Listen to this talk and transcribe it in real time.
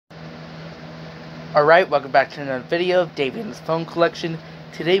Alright, welcome back to another video of David's phone collection.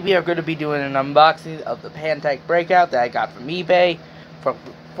 Today we are going to be doing an unboxing of the Pantech Breakout that I got from eBay for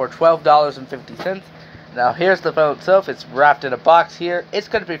 $12.50. Now here's the phone itself. It's wrapped in a box here. It's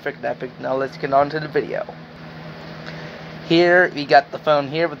going to be freaking epic. Now let's get on to the video. Here we got the phone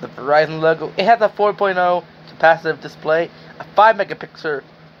here with the Verizon logo. It has a 4.0 capacitive display, a 5 megapixel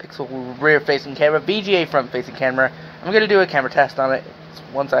rear facing camera, VGA front facing camera. I'm going to do a camera test on it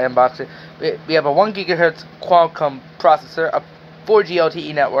once I unbox it. We have a 1 GHz Qualcomm Processor, a 4G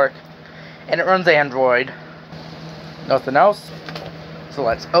LTE Network, and it runs Android. Nothing else. So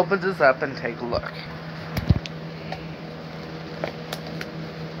let's open this up and take a look.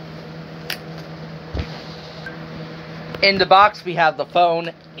 In the box we have the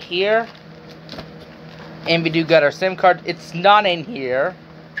phone here, and we do got our SIM card. It's not in here.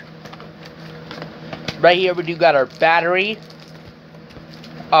 Right here we do got our battery,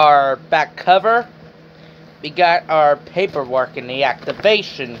 our back cover, we got our paperwork and the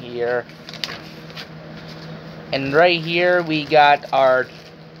activation here, and right here we got our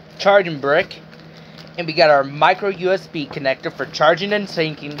charging brick, and we got our micro USB connector for charging and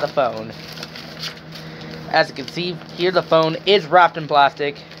syncing the phone. As you can see here, the phone is wrapped in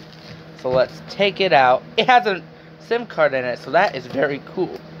plastic, so let's take it out. It has a SIM card in it, so that is very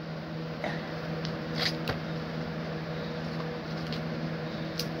cool.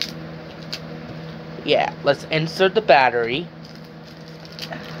 Yeah, let's insert the battery.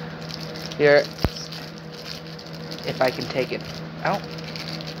 Here, if I can take it out.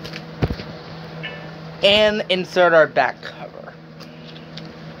 And insert our back cover.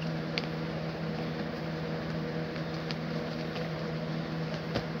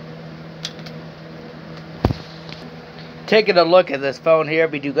 Taking a look at this phone here,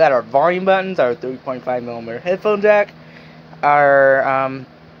 we do got our volume buttons, our 3.5mm headphone jack, our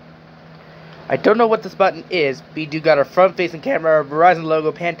I don't know what this button is. We do got our front-facing camera, our Verizon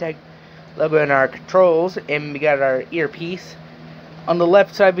logo, Pantech logo, and our controls, and we got our earpiece. On the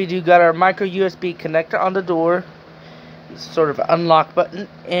left side, we do got our micro USB connector on the door, sort of unlock button,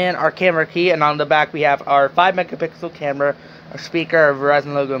 and our camera key. And on the back, we have our 5 megapixel camera, our speaker, our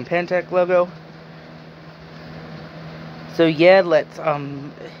Verizon logo, and Pantech logo. So yeah, let's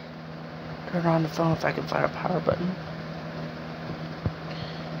turn on the phone if I can find a power button.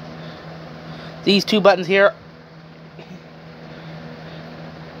 These two buttons here,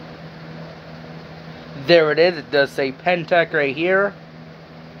 there it is. It does say Pantech right here.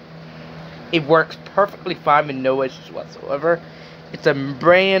 It works perfectly fine with no issues whatsoever. It's a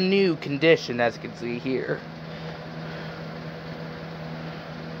brand new condition, as you can see here.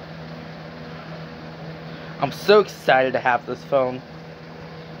 I'm so excited to have this phone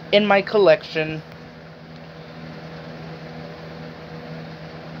in my collection.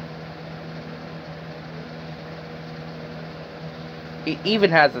 It even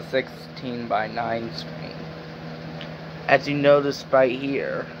has a 16:9 screen, as you notice right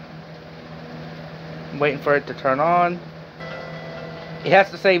here. I'm waiting for it to turn on. It has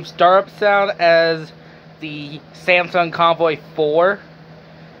the same startup sound as the Samsung Convoy 4,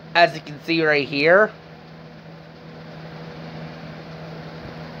 as you can see right here.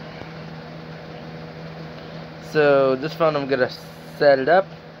 So this phone, I'm gonna set it up.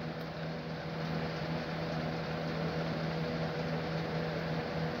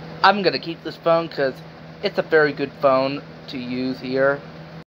 I'm going to keep this phone because it's a very good phone to use here.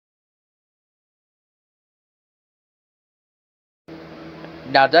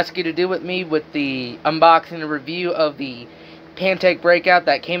 Now that's going to do with me with the unboxing and review of the Pantech Breakout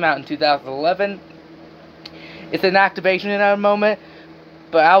that came out in 2011. It's an activation in a moment,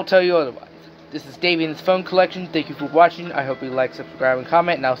 but I'll tell you otherwise. This is Davian's phone collection. Thank you for watching. I hope you like, subscribe, and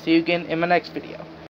comment, and I'll see you again in my next video.